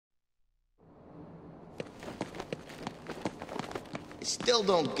I still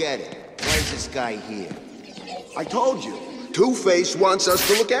don't get it. Why is this guy here? I told you. Two-Face wants us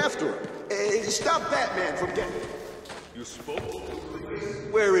to look after him. Stop Batman from getting... You spoke?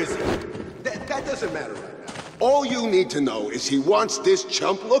 Where is he? That doesn't matter right now. All you need to know is he wants this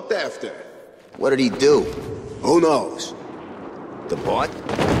chump looked after. What did he do? Who knows? The bot?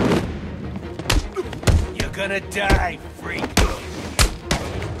 You're gonna die, freak!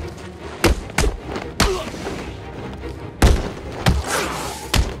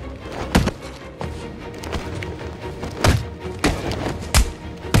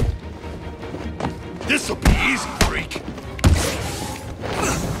 This'll be easy, freak!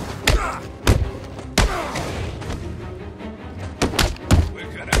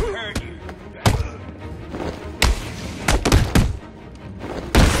 We're gonna hurt you.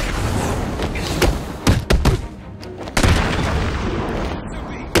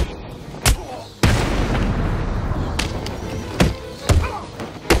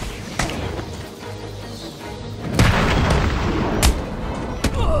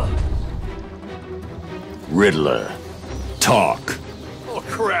 Riddler, talk. Oh,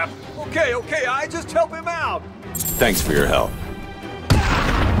 crap. Okay, I just help him out. Thanks for your help.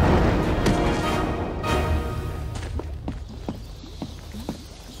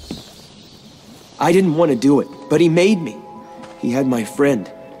 I didn't want to do it, but he made me. He had my friend.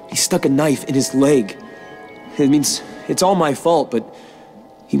 He stuck a knife in his leg. It means it's all my fault, but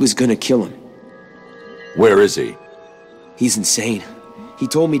he was gonna kill him. Where is he? He's insane. He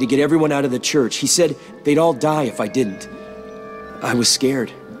told me to get everyone out of the church. He said they'd all die if I didn't. I was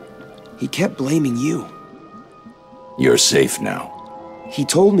scared. He kept blaming you. You're safe now. He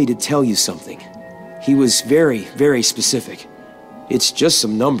told me to tell you something. He was very, very specific. It's just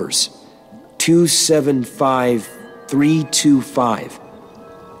some numbers. 275325.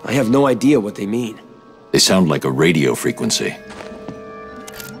 I have no idea what they mean. They sound like a radio frequency.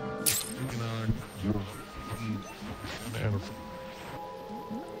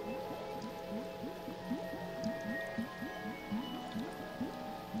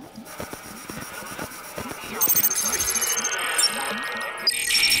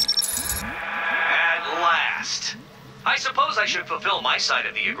 I suppose I should fulfill my side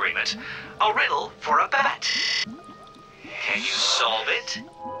of the agreement. A riddle for a bat. Can you solve it?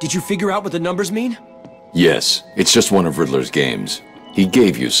 Did you figure out what the numbers mean? Yes, it's just one of Riddler's games. He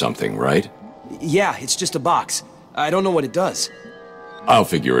gave you something, right? Yeah, it's just a box. I don't know what it does. I'll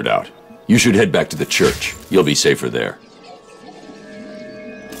figure it out. You should head back to the church. You'll be safer there.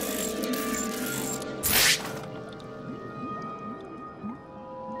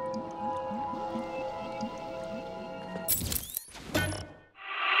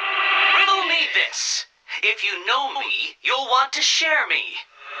 If you know me, you'll want to share me.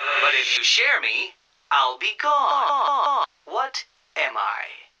 But if you share me, I'll be gone. What am I?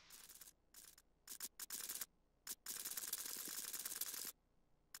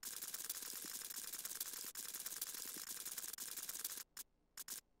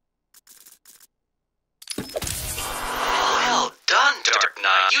 Well done, Dark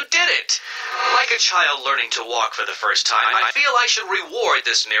Knight. You did it! Like a child learning to walk for the first time, I feel I should reward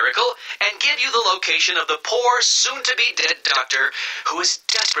this miracle and give you the location of the poor, soon-to-be-dead doctor who is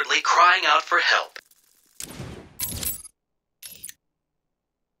desperately crying out for help.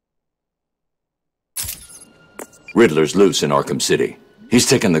 Riddler's loose in Arkham City. He's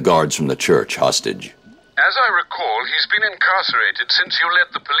taken the guards from the church hostage. As I recall, he's been incarcerated since you led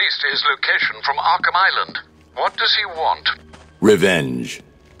the police to his location from Arkham Island. What does he want? Revenge.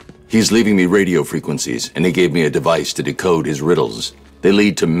 He's leaving me radio frequencies, and he gave me a device to decode his riddles. They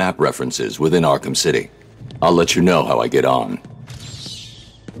lead to map references within Arkham City. I'll let you know how I get on.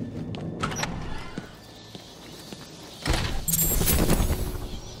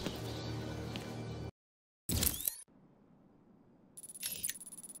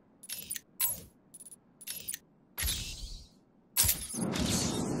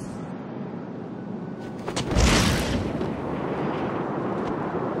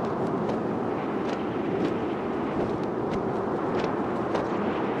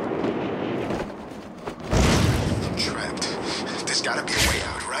 There's gotta be a way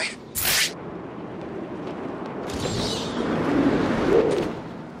out, right?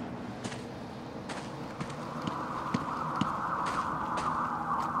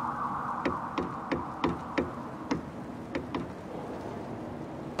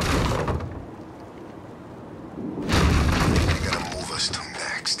 They're gonna move us to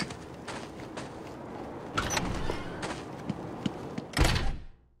next.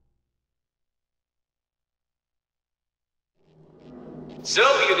 So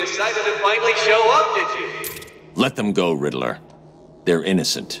you decided to finally show up, did you? Let them go, Riddler. They're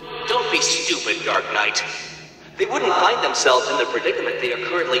innocent. Don't be stupid, Dark Knight. They wouldn't find themselves in the predicament they are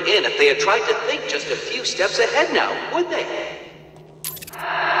currently in if they had tried to think just a few steps ahead now, would they?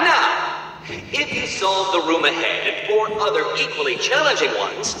 Now, if you solve the room ahead and 4 other equally challenging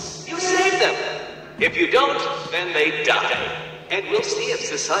ones, you save them. If you don't, then they die. And we'll see if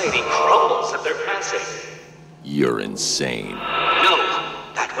society crumbles at their passing. You're insane. No,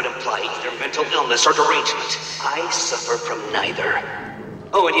 that would imply either mental illness or derangement. I suffer from neither.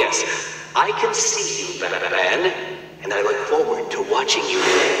 Oh, and yes, I can see you, Batman, and I look forward to watching you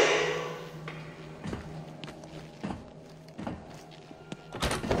play.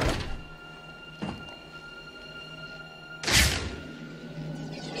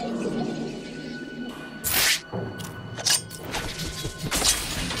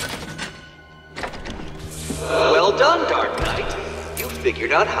 Well done, Dark Knight. You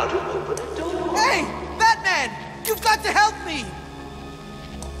figured out how to open a door. Hey! Batman! You've got to help me!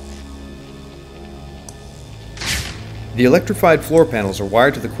 The electrified floor panels are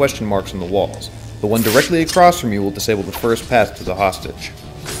wired to the question marks on the walls. The one directly across from you will disable the first path to the hostage.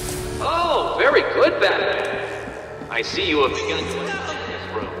 Oh, very good, Batman. I see you have begun to enter this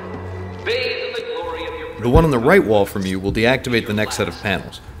room. Bathe in the glory of your... The one on the right wall from you will deactivate the next set of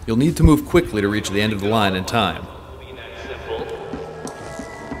panels. You'll need to move quickly to reach the end of the line in time.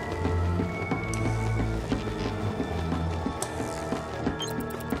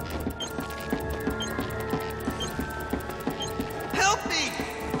 Help me!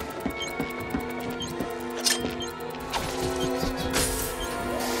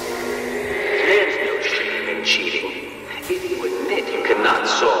 There's no shame in cheating. If you admit you cannot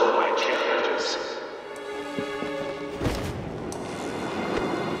solve my challenges.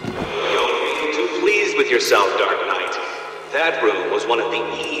 Don't be too pleased with yourself, Dark Knight. That room was one of the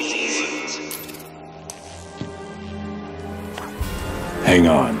easy ones. Hang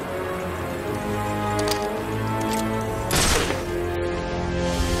on.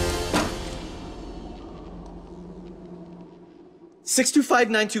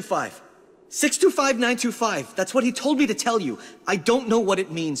 $625,925. 625,925. That's what he told me to tell you. I don't know what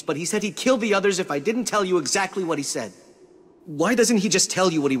it means, but he said he'd kill the others if I didn't tell you exactly what he said. Why doesn't he just tell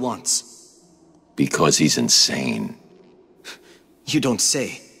you what he wants? Because he's insane. You don't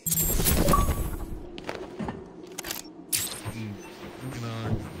say.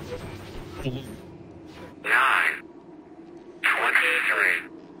 Nine. 23.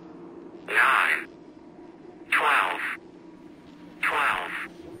 9. 12. 12.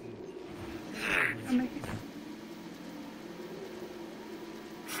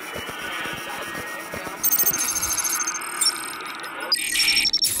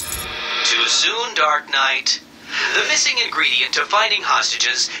 Too soon, Dark Knight. The missing ingredient to finding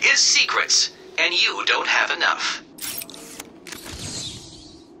hostages is secrets, and you don't have enough.